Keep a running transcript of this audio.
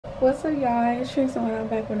What's up, y'all? It's Trinity Simone. I'm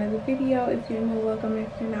back with another video. If you're new, welcome.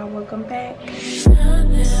 If you're not, welcome back.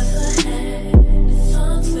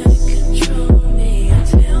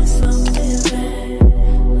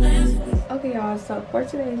 Okay, y'all, so for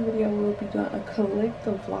today's video we'll be doing a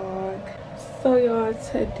collective vlog. So y'all,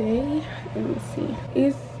 today, let me see,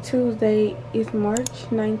 it's Tuesday, it's March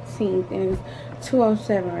 19th, and it's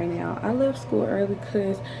 2:07 right now. I left school early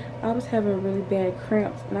because I was having really bad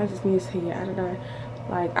cramps and I just needed to get out of there.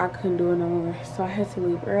 Like, I couldn't do it no more, so I had to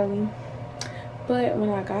leave early. But when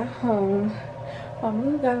I got home, my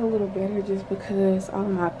mood got a little better just because all of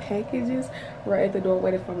my packages were at the door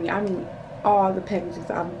waiting for me. I mean, all the packages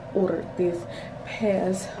I've ordered this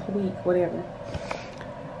past week, whatever.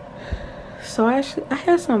 So I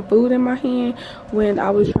had some food in my hand when I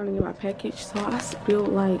was trying to get my package, so I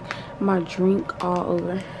spilled like my drink all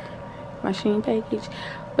over my Shein package,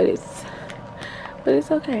 but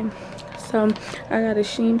it's okay. So I got a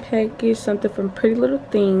Shein package, something from Pretty Little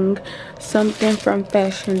Thing, something from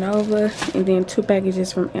Fashion Nova, and then 2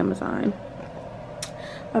 packages from Amazon.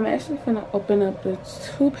 I'm actually gonna open up the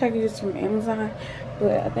 2 packages from Amazon,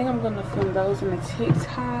 but I think I'm gonna film those in the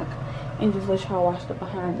TikTok and just let y'all watch the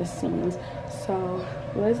behind the scenes. So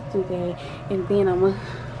let's do that, and then I'm gonna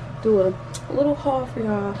do a little haul for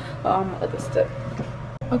y'all of all my other stuff.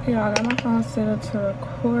 Okay, y'all, I got my phone set up to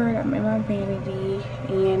record. I'm in my vanity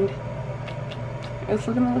and it's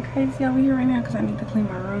looking a little crazy over here right now because I need to clean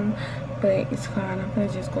my room, but it's fine. I'm gonna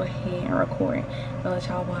just go ahead and record and let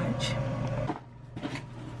y'all watch.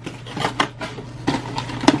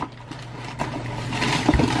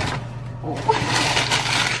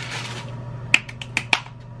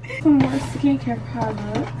 Some more skincare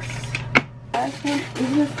products. Actually,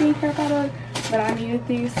 this is a skincare product, but I needed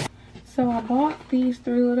these. So I bought these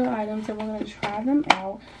 3 little items and we're gonna try them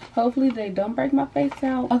out. Hopefully they don't break my face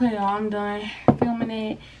out. Okay, y'all, I'm done filming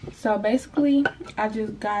it. So basically, I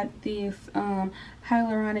just got this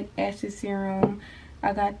hyaluronic acid serum.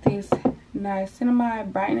 I got this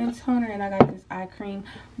niacinamide brightening toner, and I got this eye cream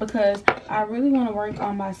because I really want to work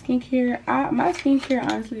on my skincare. My skincare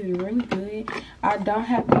honestly is really good. I don't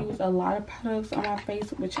have to use a lot of products on my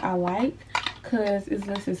face, which I like because it's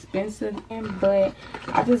less expensive, but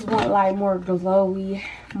I just want like more glowy,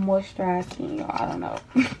 moisturized skin, y'all. I don't know.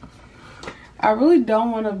 I really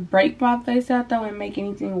don't want to break my face out though and make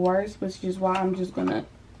anything worse, which is why I'm gonna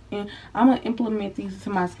implement these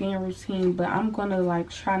to my skin routine, but I'm gonna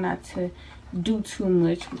like try not to do too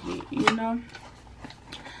much with it, you know,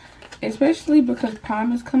 especially because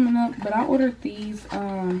prom is coming up. But I ordered these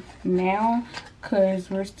now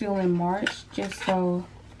because we're still in March, just so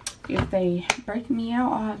if they break me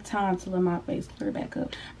out, I'll have time to let my face clear back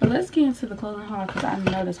up. But let's get into the clothing haul because I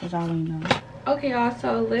know that's what y'all want to know. Okay, y'all,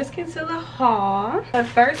 so let's get to the haul. But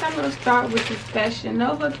first I'm gonna start with this Fashion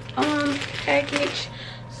Nova package.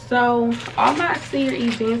 So all my senior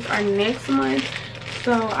events are next month,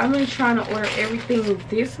 so I've been trying to order everything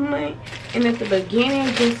this month and at the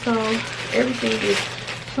beginning, just so everything is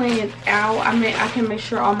planned out. I mean, I can make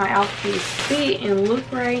sure all my outfits fit and look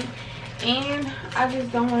right, and I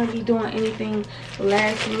just don't want to be doing anything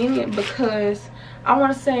last minute because I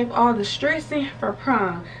want to save all the stressing for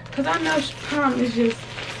prom, because I know prom is just,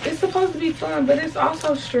 it's supposed to be fun, but it's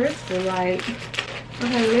also stressful. Like,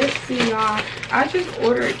 okay, let's see, y'all. I just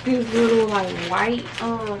ordered this little like white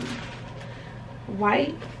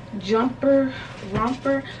jumper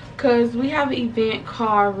romper because we have an event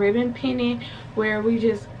called ribbon pinning where we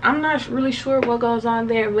just, I'm not really sure what goes on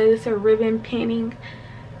there, but it's a ribbon pinning.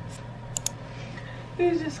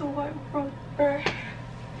 It's just a white romper.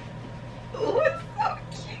 Oh, it's so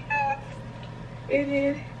cute. It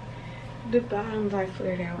is. The bottoms are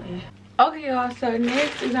flared out in. Okay, y'all, so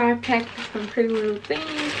next is our package from Pretty Little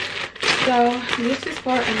Thing. So this is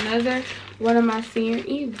for another one of my senior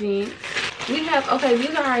events. We have, okay,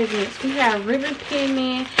 these are our events. We have ribbon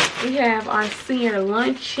pinning, we have our senior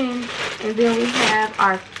luncheon, and then we have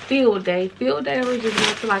our field day. Field day, we're just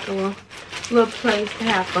going to like a little place to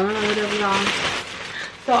have fun or whatever, y'all.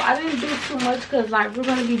 So I didn't do too much because like we're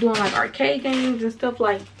going to be doing like arcade games and stuff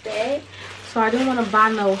like that. So I didn't want to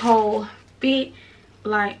buy no whole fit.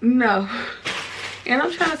 Like, no. And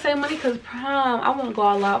I'm trying to save money because prom, I want to go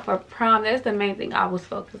all out for prom. That's the main thing I was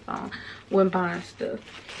focused on when buying stuff.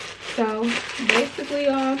 So basically,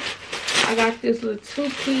 y'all, I got this little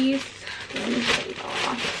 2-piece. Let me show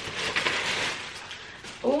y'all.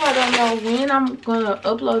 Oh, I don't know when I'm gonna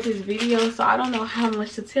upload this video, so I don't know how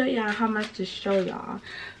much to tell y'all, how much to show y'all.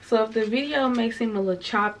 So if the video may seem a little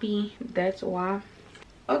choppy, that's why.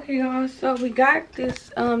 Okay, y'all, so we got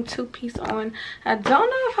this 2-piece on. I don't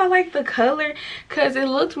know if I like the color because it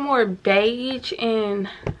looks more beige and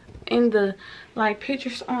in the like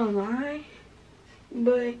pictures online,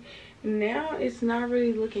 but now it's not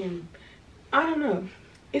really looking, I don't know.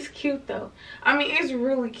 It's cute though. I mean, it's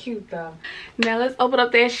really cute though. Now let's open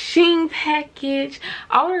up that Shein package.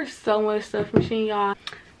 I ordered so much stuff from Shein, y'all.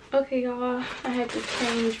 Okay, y'all, I had to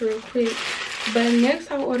change real quick. But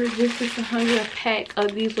next I ordered just this 100 pack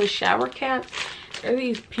of these little shower caps. They're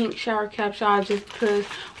these pink shower caps, y'all, just because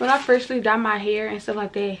when I freshly dye my hair and stuff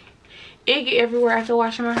like that, it get everywhere after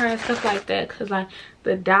washing my hair and stuff like that, because like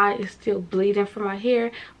the dye is still bleeding from my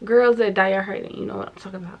hair. Girls that dye your hair, you know what I'm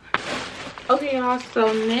talking about. Okay, y'all,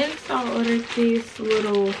 so next I ordered this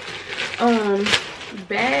little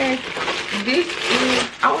bag.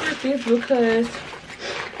 I ordered this because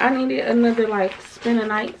I needed another like spend a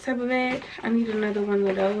night type of bag. I need another one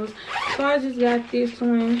of those, so I just got this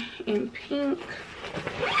one in pink,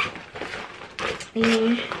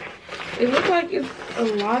 and it looks like it's a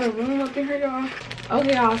lot of room up in here, y'all.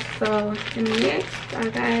 Okay, y'all, so next I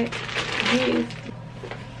got this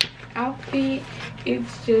outfit.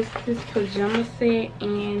 It's just this pajama set,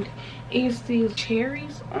 and it's these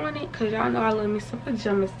cherries on it, because y'all know I love me some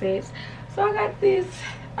pajama sets. So I got this.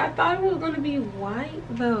 I thought it was going to be white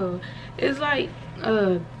though. It's like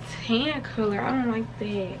a tan color. I don't like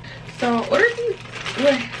that. So I ordered these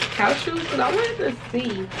little house shoes because I wanted to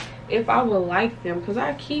see if I would like them, because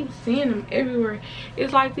I keep seeing them everywhere.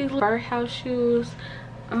 It's like these little bird house shoes.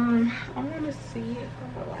 I want to see if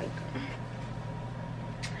I would like them.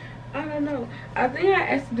 I don't know. I think I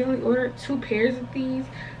accidentally ordered 2 pairs of these,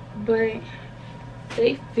 but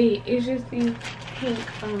they fit. It's just these pink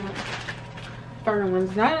fur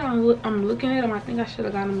ones. Now that I'm looking at them, I think I should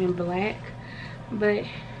have got them in black, but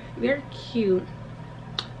they're cute.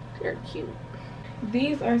 They're cute.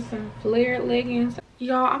 These are some flared leggings.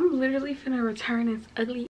 Y'all, I'm literally finna return this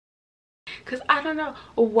ugly, because I don't know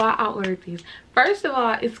why I ordered these. First of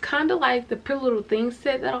all, it's kind of like the Pretty Little Things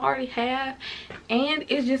set that I already have, and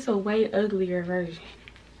it's just a way uglier version.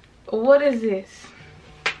 What is this?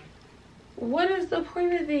 What is the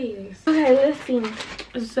point of these? Okay, let's see.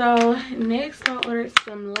 So next I ordered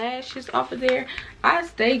some lashes off of there. I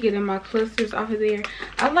stay getting my clusters off of there.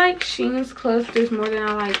 I like Shein's clusters more than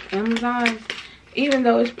I like Amazon's, even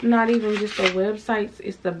though it's not even just the websites,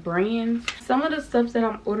 it's the brands. Some of the stuff that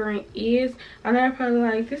I'm ordering is, I know you're probably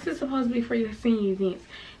like, this is supposed to be for your senior events.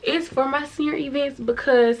 It's for my senior events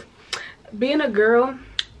because being a girl,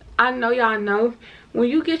 I know y'all know, when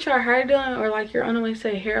you get your hair done or like you're on the way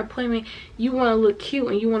to a hair appointment, you want to look cute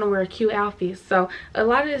and you want to wear a cute outfit. So a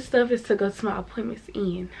lot of this stuff is to go to my appointments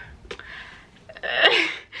in.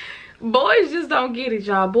 Boys just don't get it,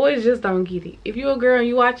 y'all. Boys just don't get it. If you're a girl and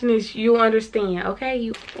you watching this, you'll understand, okay?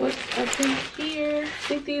 What's up in here? I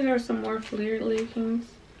think these are some more flared leggings.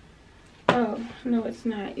 Oh, no, it's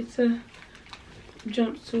not. It's a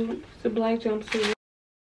jumpsuit. It's a black jumpsuit.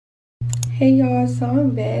 Hey y'all, so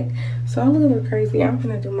I'm back. So I look a little crazy. I'm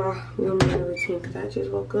gonna do my little morning routine because I just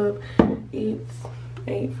woke up. It's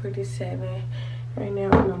 8:47 right now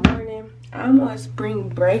in the morning. I'm on spring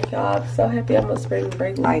break, y'all. I'm so happy I'm on spring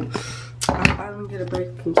break. Like, I finally get a break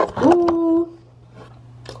from school.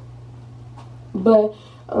 But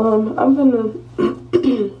I'm gonna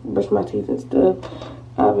brush my teeth and stuff.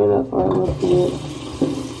 I've been up for a little bit.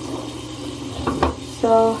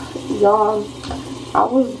 So y'all,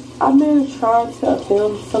 I've been trying to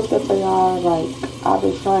film something for y'all. Like, I've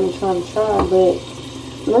been trying, but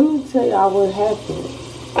let me tell y'all what happened.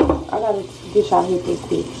 I gotta get y'all here real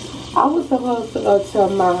quick. I was supposed to go to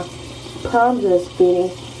my prom dress fitting,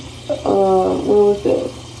 when was that?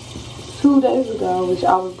 2 days ago, which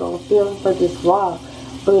I was gonna film for this vlog,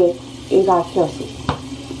 but it got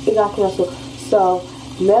canceled. So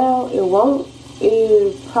now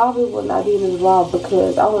it probably will not be in this vlog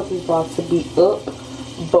because I want this vlog to be up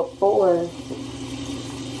before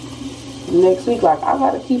next week. Like, I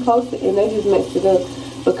gotta keep posting, and they just messed it up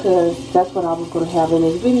because that's what I was gonna have in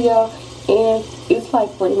this video, and it's like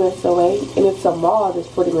 40 minutes away, and it's a mall that's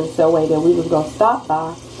 40 minutes away that we was gonna stop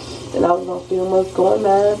by, and I was gonna film us going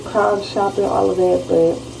there, prom shopping, all of that,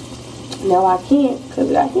 but now I can't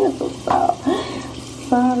because it got canceled. So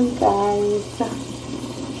sorry guys.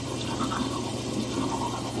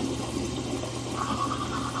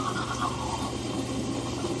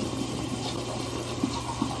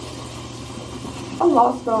 I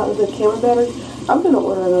lost the camera battery. I'm gonna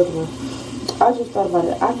order another one. I just thought about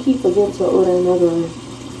it. I keep forgetting to order another one,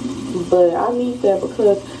 but I need that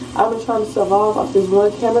because I've been trying to survive off this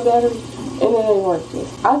one camera battery, and it ain't working.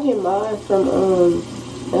 I get mine from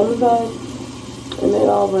Amazon, and they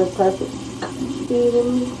all work perfect. See, let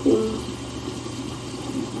me see.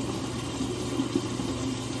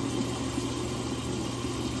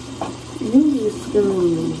 You just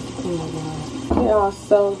scaring me. Oh my god. Yeah,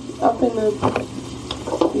 so I'm finna,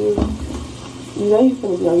 you know you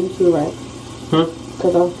finna be on YouTube, right? Huh?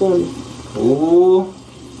 Cause I'm filming. Ooh.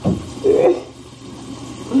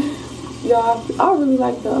 Y'all, I really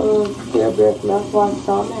like the Scare Bear mouthwash,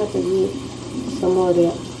 so I'm gonna have to get some more of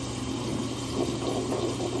that.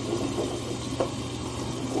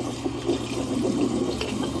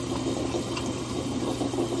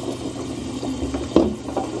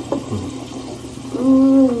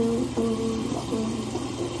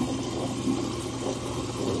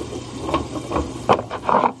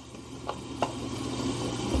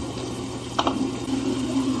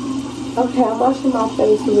 Okay, I'm washing my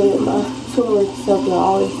face with my turmeric soap. I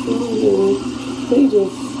always see me.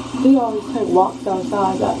 He always take walks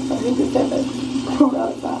outside, so he just had to come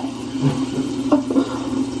outside.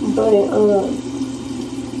 But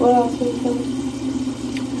what else was I saying?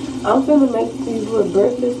 I'm gonna make these little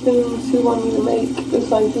breakfast things he want me to make. It's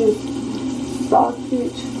like this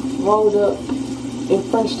sausage rolled up in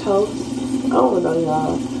French toast. I don't know,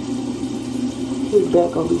 y'all. His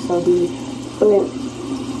back gonna be so big, but.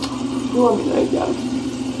 You want me to make y'all?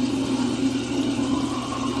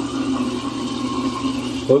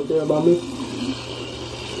 What's there about me?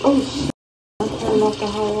 Oh shit. I'm turning off the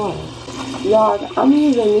hot water. Y'all, I'm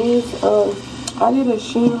using these. I did a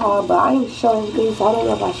Shein haul, but I ain't showing these, so I don't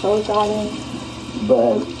know if I showed y'all them.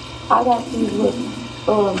 But I got these with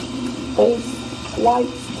face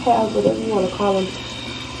wipes, tabs, whatever you want to call them.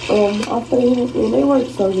 I'm putting it, and they work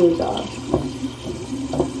so good, y'all.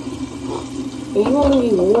 And you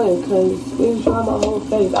only need one because it's dry my whole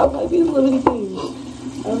face. I was like, these little things.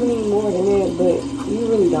 I don't need more than that, but you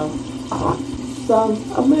really don't. So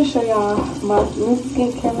I'm gonna show y'all my new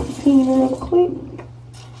skincare routine real quick.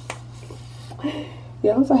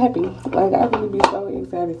 Yeah, I'm so happy. Like, I really be so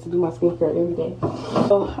excited to do my skincare every day.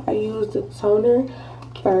 So I use the toner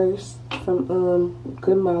first from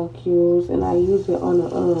Good Molecules, and I use it on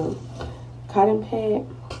a cotton pad.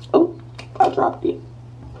 Oh, I dropped it.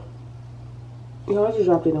 Y'all, I just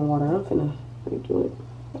dropped it in water. I'm finna redo it.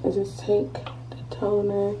 I just take the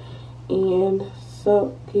toner and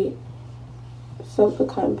soak the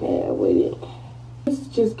cotton pad with it.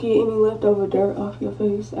 Just get any leftover dirt off your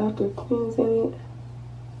face after cleansing it.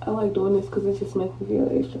 I like doing this because it just makes me feel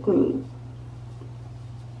extra clean.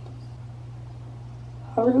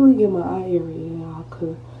 I really get my eye area, y'all,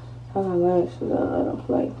 because I got lashes on. I'm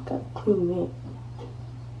like, gotta clean that.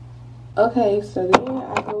 Okay, so then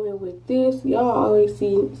I go in with this. Y'all always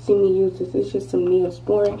see me use this. It's just some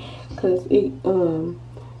Neosporin because it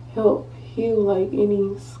help heal like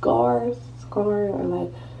any scars or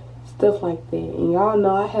like stuff like that. And y'all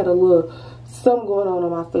know I had a little something going on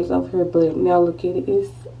my face over here, but now look at it.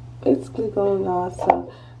 It's basically going, y'all.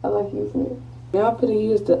 So I like using it. Now I'm gonna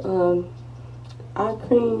use the eye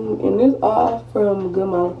cream, and this all from Good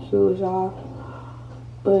Molecules, y'all.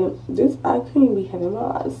 But this eye cream be having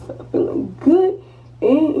my eyes feeling good,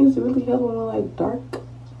 and it's really helping with like dark.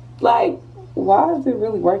 Like, why is it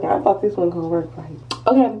really working? I thought this one gonna work right.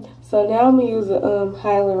 Okay, so now I'm gonna use the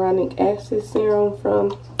hyaluronic acid serum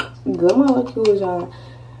from Good Molecules, y'all.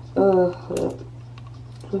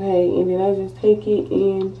 Okay, and then I just take it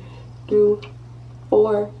and do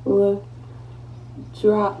 4 little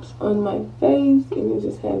drops on my face, and you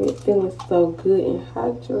just have it feeling so good and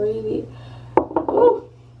hydrated. Woo.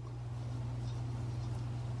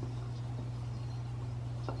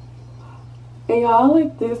 And y'all, I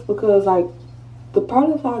like this because like the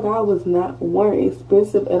products I got weren't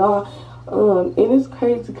expensive at all. And it's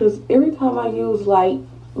crazy because every time I use like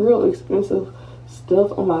real expensive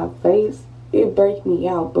stuff on my face, it breaks me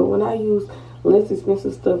out. But when I use less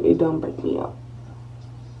expensive stuff, it don't break me out.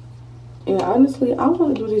 And honestly, I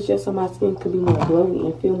want to do this just so my skin could be more glowy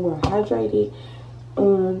and feel more hydrated.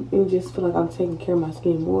 And just feel like I'm taking care of my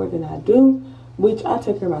skin more than I do. Which I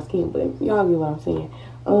take care of my skin, but y'all get what I'm saying.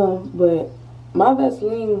 But my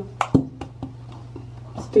Vaseline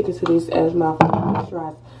sticking to this as my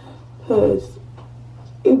moisturizer because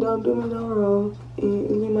it don't do me no wrong, and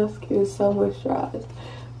it make my skin so moisturized.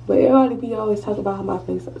 But everybody be always talking about how my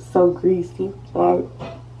face is so greasy. Right?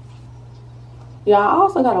 Yeah, I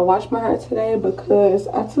also gotta wash my hair today because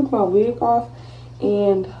I took my wig off,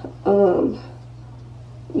 and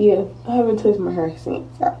yeah, I haven't touched my hair since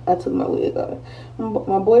I took my wig off.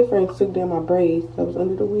 My boyfriend took down my braids that was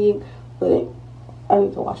under the wig, but I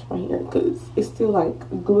need to wash my hair because it's still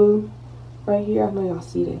like glue right here. I know y'all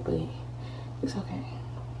see that, but it's okay.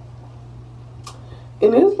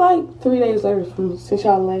 And it's like 3 days later since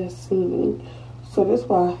y'all last seen me, so that's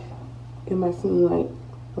why it might seem like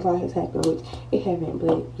a lot has happened, which it haven't,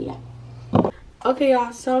 but yeah. Okay,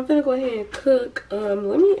 y'all, so I'm finna go ahead and cook. Let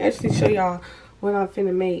me actually show y'all what I'm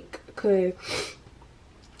finna make, cause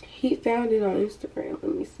he found it on Instagram.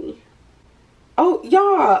 Let me see. Oh,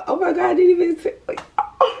 y'all, oh my god, I didn't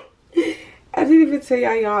even tell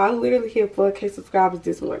y'all, I literally hit 4K subscribers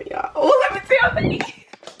this morning, y'all. Oh, let me tell you.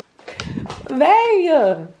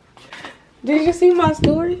 Dang. Did you see my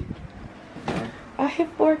story? I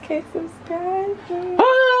hit 4K subscribers.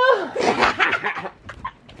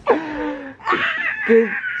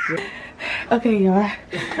 Good. Okay, y'all.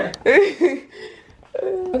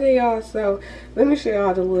 Okay, y'all, so let me show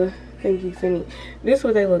y'all the little thing he sent me. This is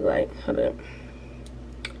what they look like. Hold up.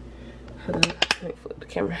 Let me flip the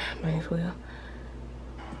camera. Might as well.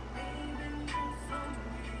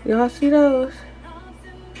 Y'all see those?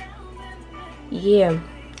 Yeah.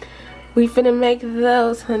 We finna make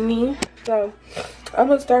those, honey. So, I'm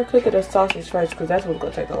gonna start cooking the sausage first because that's what's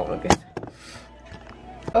gonna take the longest.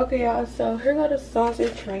 Okay, y'all, so here go the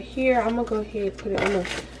sausage right here. I'm gonna go ahead and put it on the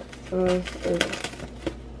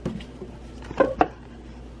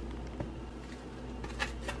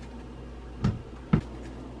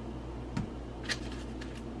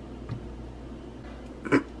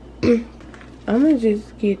I'm gonna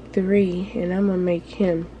just get 3 and I'm gonna make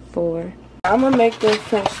him 4. I'm gonna make the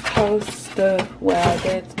French toast stuff while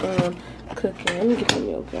that's cooking. Let me get the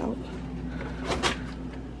milk out.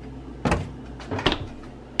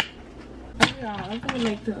 Yeah, I'm gonna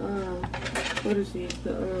make the what is this?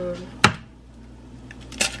 The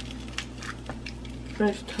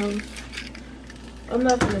French toast. I'm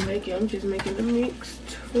not gonna make it, I'm just making the mix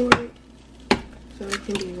for it. So it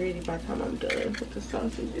can be ready by the time I'm done with the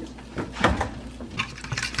sausages.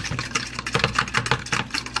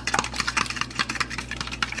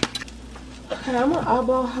 Okay, I'm gonna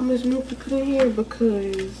eyeball how much milk to put in here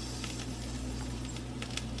because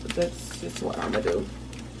that's just what I'm gonna do.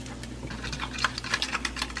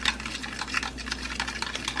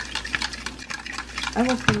 I'm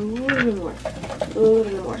gonna put a little bit more. A little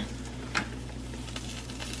bit more.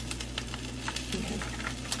 Okay.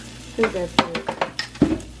 I think that's it.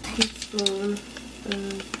 Teaspoon of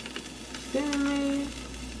cinnamon.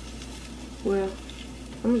 Well,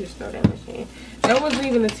 I'm gonna just throw that much in. That wasn't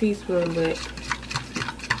even a teaspoon, but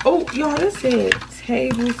oh, y'all, this said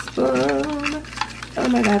tablespoon. Oh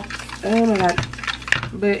my god, oh my god.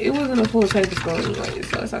 But it wasn't a full tablespoon anyway,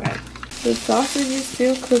 so it's okay. The sausage is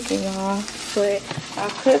still cooking, y'all, but I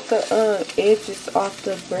cut the edges off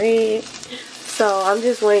the bread, so I'm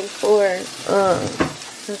just waiting for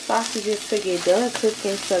the sausages to get done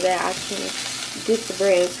cooking so that I can dip the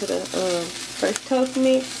bread into the French toast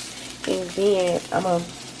mix, and then I'm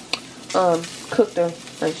gonna cook the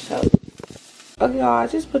French toast. Okay, y'all, I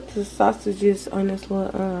just put the sausages on this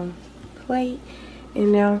little plate,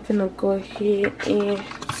 and now I'm gonna go ahead and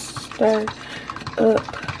stir up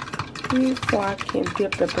so I can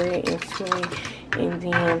dip the bread into it and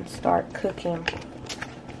then start cooking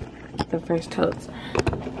the French toast.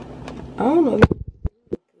 I don't know.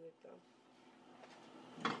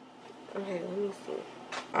 Okay, let me see.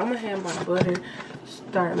 I'm gonna have my butter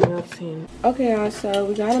start melting. Okay, y'all, so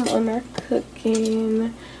we got them on there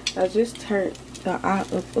cooking. I just turned the eye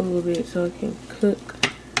up a little bit so it can cook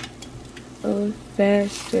a little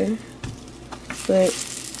faster. But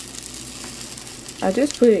I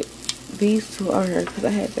just put these 2 on her because I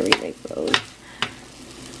had to remake those.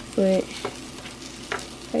 But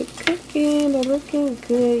they cooking, they're looking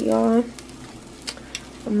good, y'all.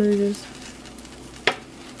 I'm gonna just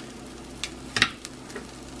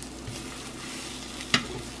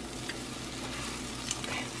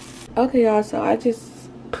okay, y'all, so I just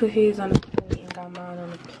put his on the plate and got mine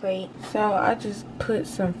on the plate. So I just put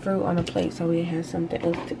some fruit on the plate so we have something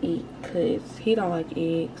else to eat because he don't like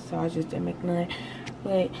eggs, so I just didn't make none.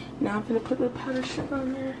 But now I'm gonna put the powdered sugar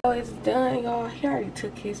on there. So it's done, y'all. He already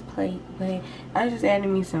took his plate, but I just added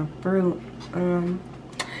me some fruit. And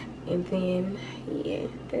then, yeah,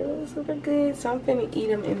 they look super good. So I'm gonna eat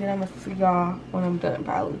them, and then I'm gonna see y'all when I'm done,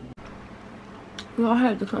 probably. Y'all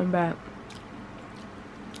have to come back.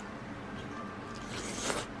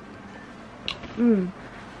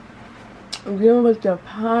 Again with the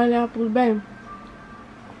pineapple, babe.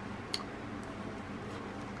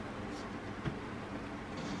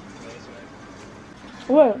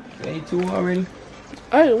 What? You ate 2 already?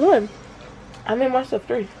 I ate 1. I made myself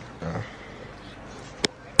 3.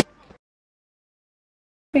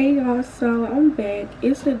 Hey y'all, so I'm back.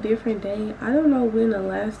 It's a different day. I don't know when the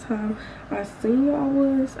last time I seen y'all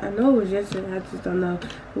was. I know it was yesterday. I just don't know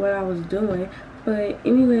what I was doing. But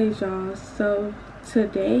anyways, y'all, so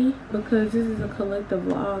today, because this is a collective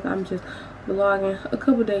vlog, I'm just vlogging a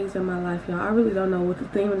couple days in my life, y'all. I really don't know what the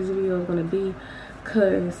theme of this video is going to be,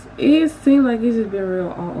 because it seems like it's just been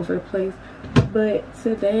real all over the place. But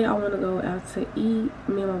today I want to go out to eat.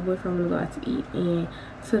 Me and my boyfriend want to go out to eat and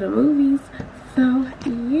to the movies. So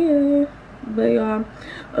yeah. But y'all,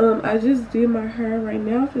 I just did my hair right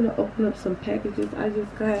now. I'm gonna open up some packages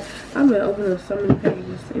I'm gonna open up so many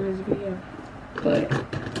packages in this video. But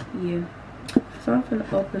yeah, so I'm gonna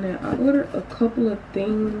open it. I ordered a couple of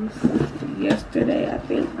things yesterday, I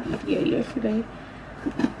think. Yeah, yesterday.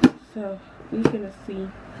 So we gonna see.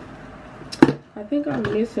 I think I'm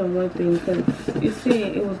missing one thing because it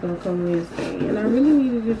said it was gonna come Wednesday, and I really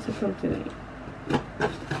needed it to come today.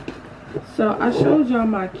 So I showed y'all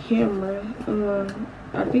my camera.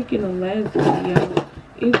 I think in the last video,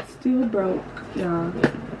 it's still broke, y'all.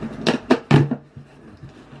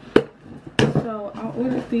 So I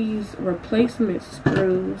ordered these replacement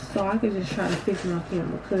screws so I could just try to fix my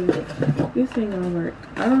camera, because this ain't gonna work.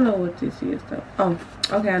 I don't know what this is though. Oh,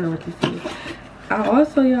 okay, I know what this is. I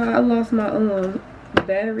also, y'all, I lost my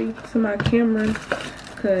battery to my camera,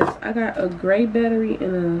 because I got a gray battery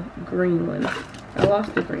and a green one. I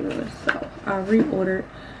lost the green one, so I reordered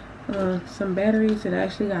some batteries, and I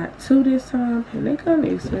actually got 2 this time, and they kind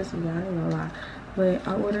of expensive, y'all, I ain't gonna lie. But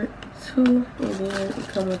I ordered 2, and then it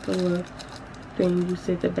come with a little thing you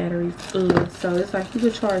set the batteries in, so it's like you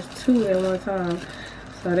could charge 2 at one time.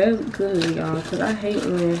 So that's good, y'all, because I hate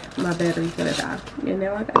when my battery's gonna die. And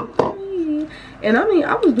now I got 3. And I mean,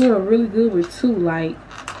 I was doing really good with 2. Like,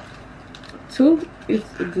 2 is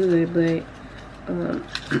good, but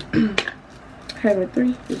having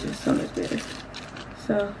 3 is just so much better.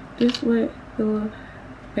 So this is what the little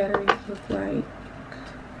batteries look like.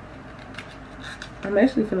 I'm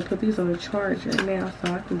actually gonna put these on the charger now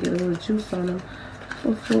so I can get a little juice on them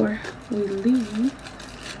before we leave.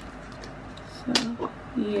 So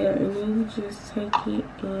yeah, and then you just take it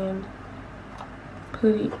and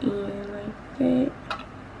put it in like that.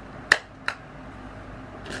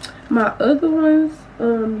 My other ones,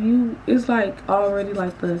 it's like already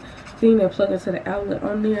like the thing that plug into the outlet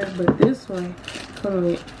on there, but this one comes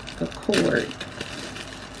with the cord.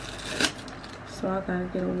 So I gotta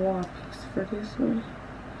get a wall piece for this one.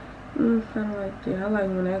 I don't like that. I like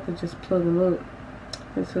when I could just plug them up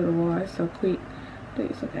into the wall. It's so quick, but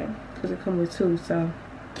it's okay because it comes with 2. So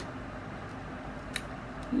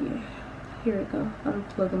yeah, here we go. I'm gonna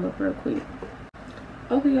plug them up real quick.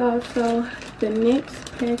 Okay, y'all. So the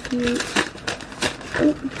next package.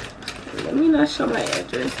 Let me not show my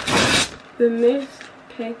address. The next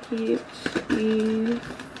package is,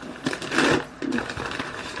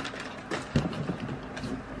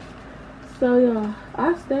 so y'all,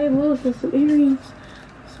 I stayed low for some earrings,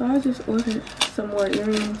 so I just ordered some more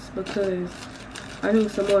earrings because I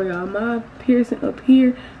need some more, y'all. My piercing up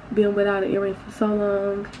here been without an earring for so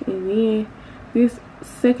long, and then this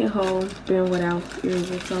second hole been without earrings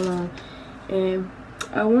for so long, and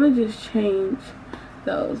I want to just change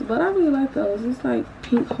those, but I really like those. It's like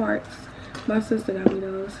pink hearts. My sister got me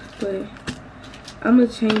those, but I'm gonna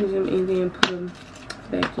change them and then put them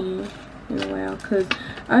back in a while, because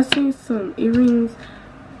I seen some earrings.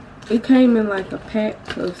 It came in like a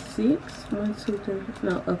pack of 6, 1, 2, 3,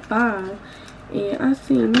 no, of 5, and I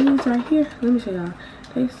seen these right here. Let me show y'all.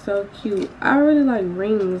 They so cute. I really like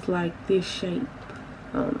rings like this shape.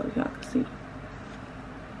 I don't know if y'all can see.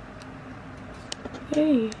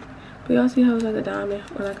 Hey, but y'all see how it's like a diamond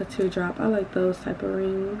or like a teardrop? I like those type of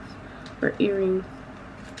rings or earrings,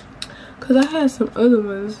 because I had some other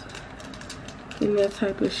ones in that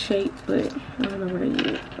type of shape, but I don't know where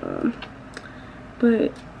they are.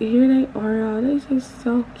 But here they are, y'all. They just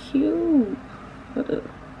so cute.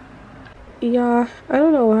 Y'all, I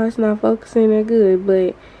don't know why it's not focusing that good,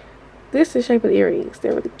 but this is the shape of the earrings.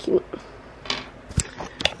 They're really cute.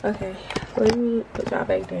 Okay, let me put y'all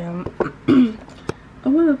back down. I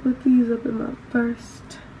want to put these up in my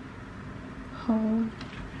first haul.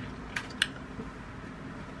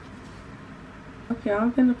 Okay,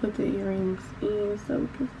 I'm gonna put the earrings in so we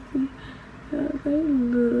can see how they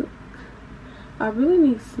look. I really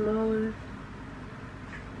need smaller.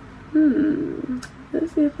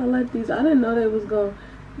 Let's see if I like these. I didn't know they was gonna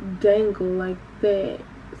dangle like that.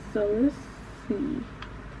 So let's see.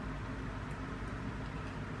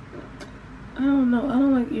 I don't know. I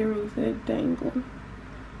don't like earrings that dangle.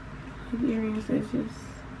 I like earrings that just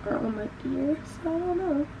are on my ear. So I don't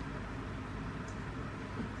know.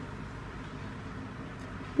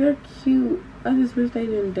 They're cute. I just wish they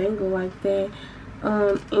didn't dangle like that.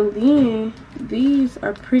 And then these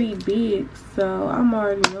are pretty big, so I'm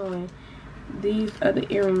already knowing these other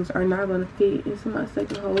earrings are not gonna fit into my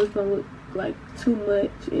second hole. It's gonna look like too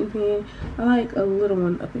much, and then I like a little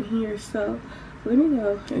one up in here. So let me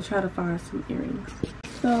go and try to find some earrings.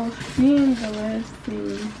 So then the last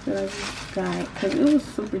thing that I just got, because it was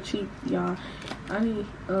super cheap, y'all. I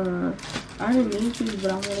didn't need these,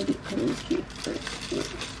 but I want to get clean kit first.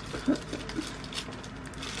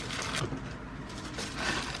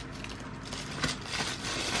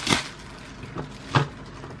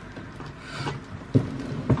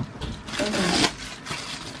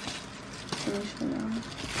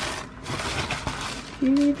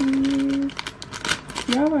 Here it is.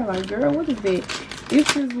 Y'all are like, girl, what is that?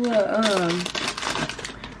 It's this little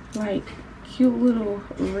like cute little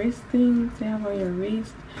wrist things to have on your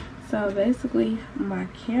wrist. So basically my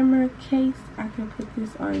camera case, I can put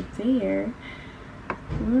this on there.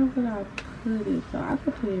 Where would I put it though? I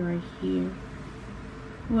could put it right here.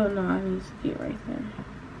 Well, no, I need to get right there.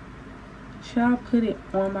 Should I put it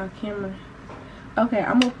on my camera? Okay,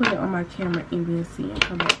 I'm gonna put it on my camera and then see and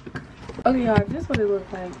come back. Okay, y'all, this is what it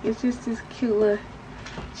looks like. It's just this cute little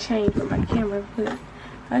chain for my camera, but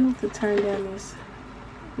I need to turn down this.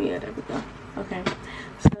 Yeah, there we go. Okay,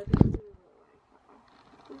 so this is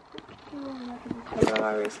put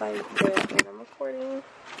my wrist like that, and I'm recording.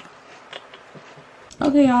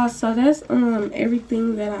 Okay, y'all, so that's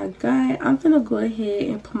everything that I got. I'm gonna go ahead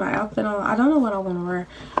and put my outfit on. I don't know what I want to wear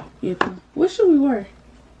yet. What should we wear?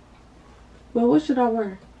 Well, what should I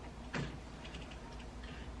wear?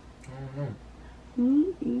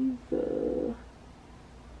 Me either.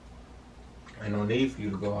 Ain't no need for you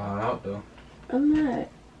to go all out though. I'm not.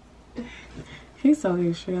 He's so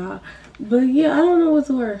extra, y'all. But yeah, I don't know what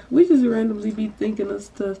to wear. We just randomly be thinking of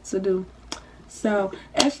stuff to do. So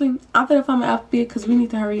actually, I'm gonna find my outfit because we need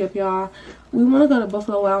to hurry up, y'all. We want to go to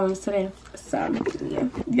Buffalo Wild Wings today. So yeah,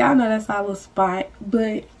 y'all know that's our little spot.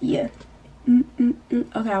 But yeah.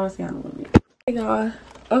 Okay, I want to see y'all in a little bit.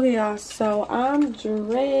 Okay, y'all. So I'm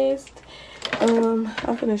dressed. I'm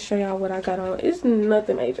gonna show y'all what I got on. It's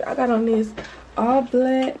nothing major. I got on this all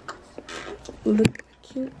black. Look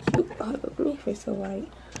cute. Hold up, let me face so white.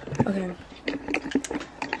 Okay.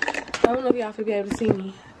 I don't know if y'all will be able to see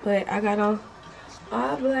me, but I got on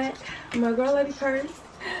all black. My girl lady purse.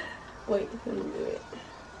 Wait, let me do it.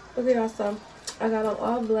 Okay, y'all. So I got on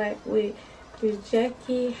all black with this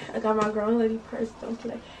jacket. I got my girl lady purse. Don't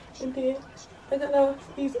play. And then I got on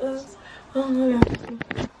these Uggs. I don't know y'all can see.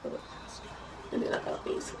 And then I got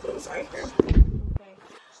these clothes right here. Okay.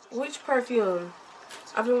 Which perfume?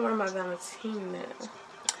 I've been wearing my Valentine now.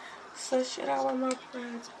 So should I wear my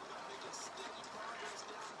Prada?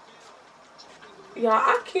 Y'all,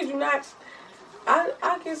 I kid you not.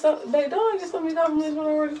 I get so they don't get so many compliments when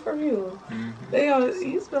I wear this perfume. They always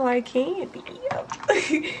used to be like candy.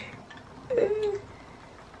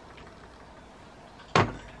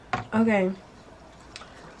 Okay.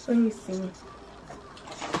 Let me see.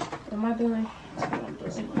 Am I doing?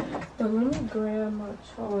 But let me grab my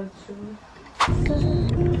charger.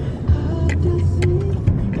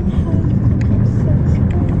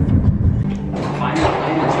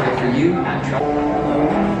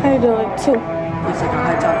 How you doing? 2. Looks like a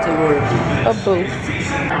high top table. A booth.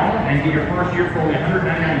 And get your first year for only $199.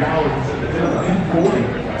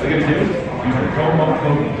 They're going to do it. Use the promo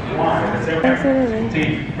code FLY. That's everything. See,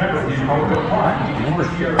 remember, use promo code FLY. Get your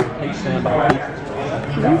first year.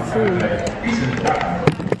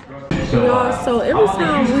 Y'all, so every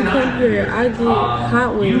time we come here, I get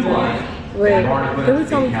hot wings. But every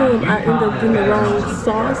time we come, I end up getting the wrong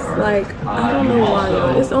sauce. Like, I don't know why,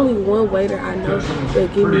 y'all. It's only one waiter I know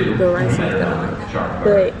that give me the right sauce that I like.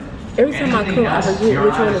 But every time I come, I forget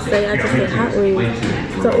which one to say. I just say hot wings.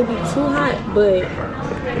 So it'd be too hot, but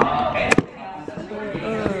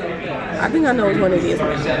I think I know which one it is.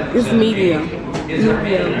 It's medium.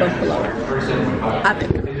 Medium buffalo. I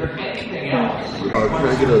think. Can I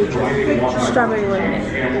get a drink? Strawberry lemonade.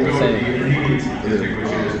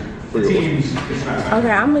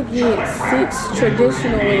 Okay, I'm gonna get 6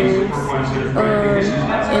 traditional wings,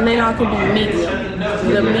 and then I can be medium.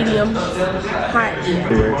 The medium hot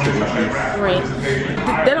ranch.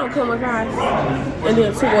 They don't come with fries, and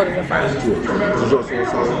then 2 orders of fries.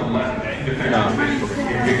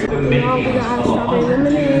 Now we got strawberry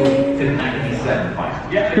lemonade.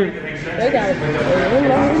 They got it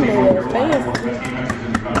fancy.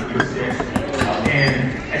 And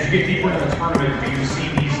as you get deeper into the tournament, you see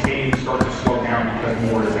these games start to slow down because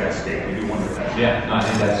more is at stake. You do want to yeah, I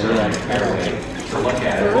think that's certainly a fair way to look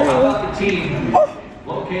at it. Well, how about the team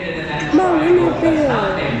located in that in North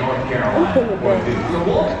Carolina? The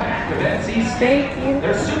Wolfpack of NC State.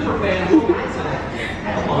 They're super fans of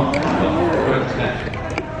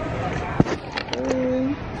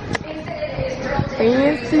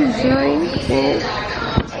Fancy drinking.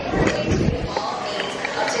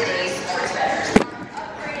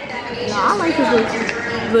 No, I like this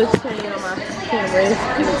little chain on my camera. It's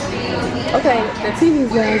cute. Okay, the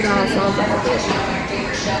TV's going on, so I'm like,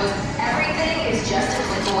 everything is just a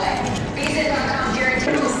click away. Visa.com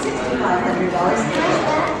guarantees $500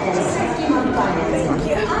 and a 60-month financing.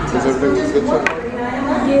 Is everything good so far?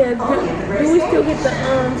 Yeah, do we still get the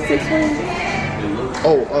 6 wings?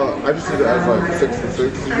 Oh, I just did it as like 6 for 6.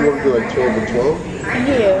 Did you want to do like 12 and 12?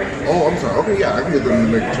 Yeah. Oh, I'm sorry. Okay, yeah, I can get them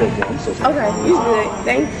to make 12 more. I'm so sorry. Okay, you good.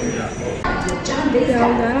 Thank you.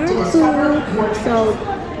 So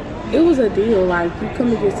it was a deal. Like you come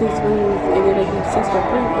and get 6 wings and then they give 6 for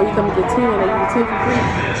free, or you come and get 10 and they give 10 for free.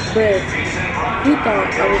 But he thought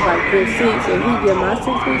I was like good 6, and he get my 6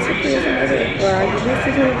 wings for free or something like that, or I get his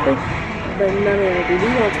 6 wings for free. But none of that. We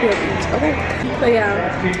want 12 each. Okay. So yeah,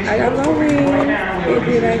 I got my ring. It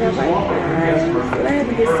did. I got my ring. But I had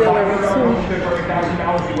to get silver too.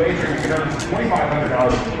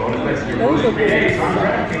 Those are good.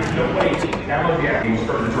 Download the app. He's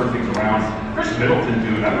starting to turn things around. Chris Middleton,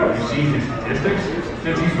 dude. I don't know if you've seen his statistics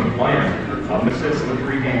since he's been playing. Assists in the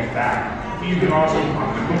 3 games back. He's been awesome.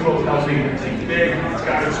 The Kuko's helping him think big. He's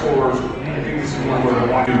got his scores. I think this is one where they're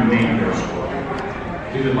watching the name their score.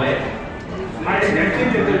 He's been laying. I think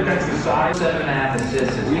that that's the size. 7.5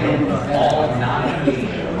 assists in all 9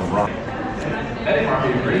 games of running. Betting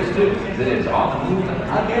market agrees too. It is on the move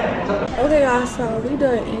again. Okay, y'all, so we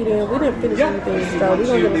done eating. We didn't finish anything, so we're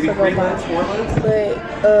gonna get stuff up. But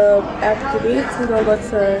after this, we're gonna go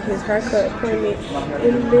to his haircut appointment,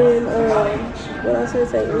 and then what else did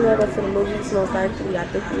I say? We're gonna go to the movies. Most likely, I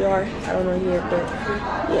think we are. I don't know yet, but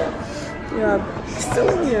yeah, still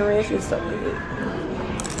eating ranch and stuff like that.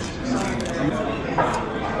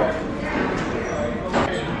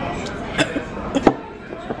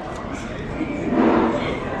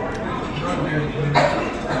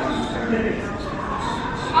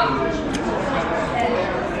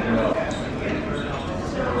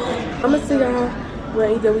 I'm gonna see y'all when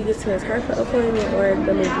either we get to his haircut appointment or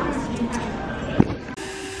the movies.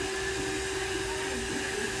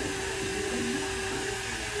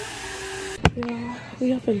 Yeah,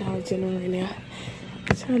 we up in Dollar General right now.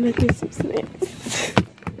 Trying to get some snacks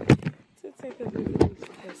to take a video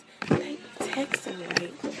because they texting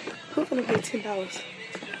like, who's gonna pay $10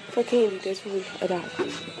 for candy that's really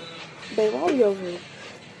 $1? Babe, why are we over here?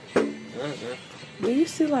 Do you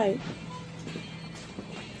see like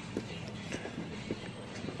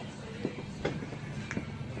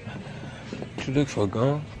what you look for,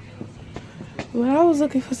 gum? well, I was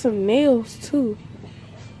looking for some nails too.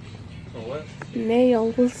 For what?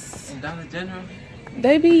 Nails. Dollar General?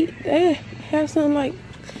 They have something like,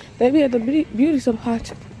 they be at the beauty supply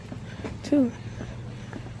too.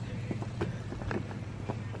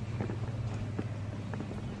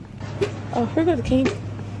 Oh, here goes the candy.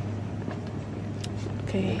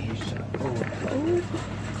 Okay. Oh.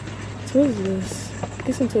 Twizzlers.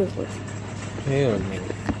 Get some Twizzlers. Hell no.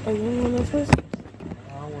 Oh, you don't want no Twizzlers?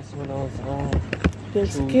 I want some of those The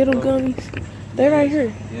Skittle gummies. They're right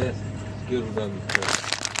here. Yes, Skittle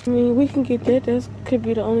gummies. I mean, we can get that. That could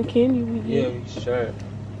be the only candy we Yeah, get. we sure.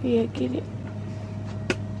 Yeah, get it.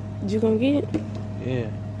 You gonna get it? Yeah.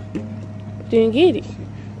 Then get it.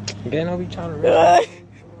 They don't be trying to run.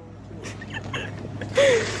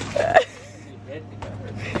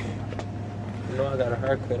 You know I got a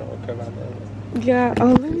haircut. I don't care about that. Yeah,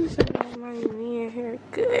 oh, let me show you my man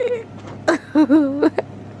haircut. Ooh,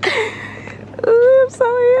 I'm so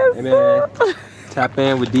Hey man, tap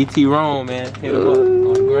in with DT Rome, man. Hit him up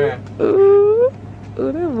on the ground. Ooh,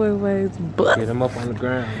 that boy weighs butt. Hit him up on the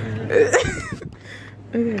ground, man.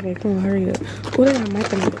 Okay, come on, hurry up. What are my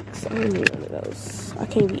micronuts? I don't need one of those. I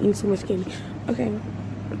can't be eating too much candy. Okay.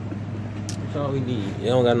 That's all we need. You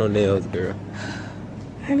don't got no nails, girl.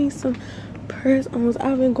 I need some press ons.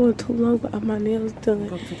 I've been going too long without my nails done.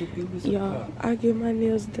 Go to the beauty Y'all, I get my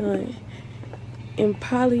nails done in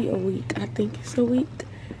probably a week. I think it's a week.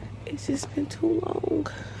 It's just been too long.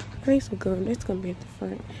 I need some gum. That's gonna be at the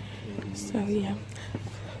front. So yeah.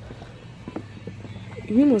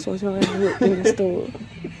 You must watch your ass whip in the store.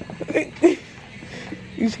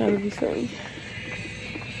 You trying to be funny.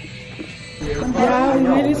 Y'all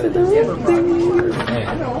ready to do it?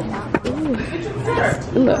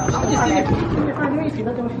 Look.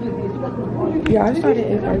 Yeah, I started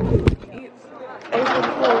at 8:30.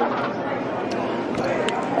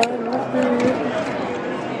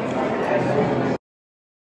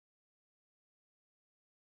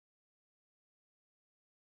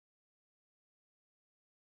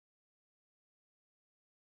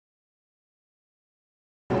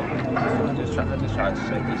 just tried to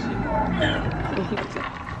shake this shit.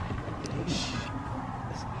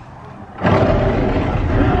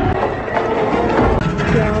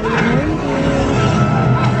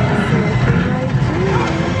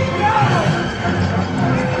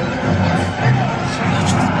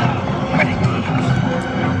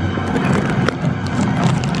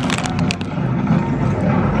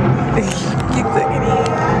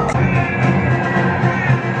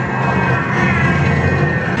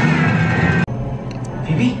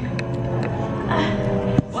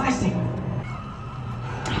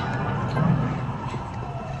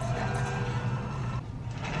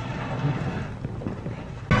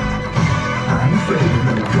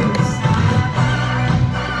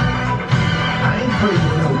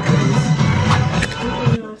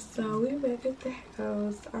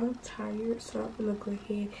 I'm tired, so I'm gonna go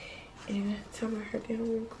ahead and tell my hair down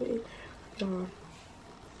real quick. Y'all,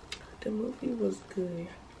 the movie was good.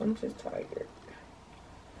 I'm just tired.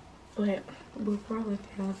 But before I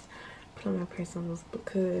left the house, put on my personals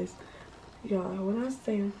because y'all, when I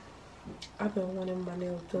say I've been wanting my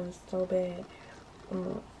nails done so bad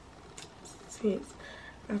since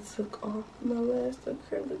I took off my last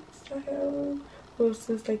acrylics I had on. Well,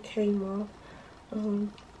 since they came off.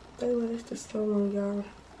 They lasted so long, y'all.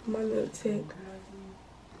 My little tech.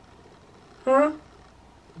 Huh?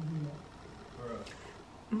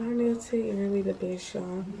 My nail tech is really the best,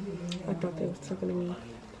 y'all. I thought they was talking to me,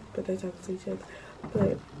 but they talking to each other.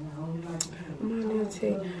 But my nail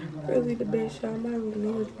tech really the best, y'all. My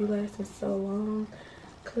nails be lasting so long,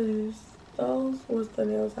 cause those was the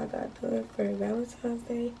nails I got done for Valentine's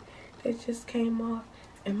Day. They just came off,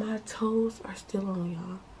 and my toes are still on,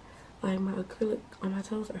 y'all. Like, my acrylic on my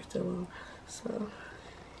toes are still on. So,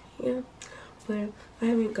 yeah. But I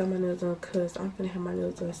haven't got my nails done because I'm going to have my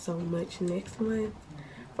nails done so much next month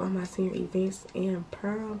for my senior events and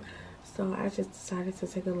prom. So, I just decided to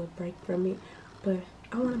take a little break from it. But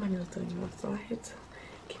I wanted my nails done, y'all. So, I had to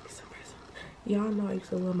give me some press-ons. Y'all know I used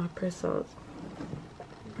to love my press-ons.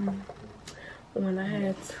 When I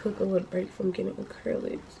had took a little break from getting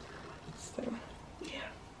acrylics. So, yeah.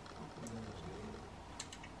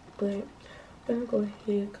 But I'm gonna go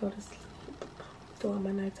ahead, go to sleep, do all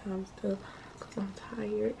my nighttime stuff because I'm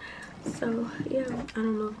tired. So yeah, I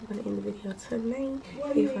don't know if I'm gonna end the video tonight.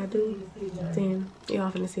 If I do, then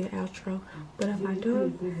y'all gonna see an outro. But if I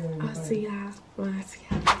don't, I'll see y'all when I see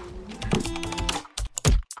y'all.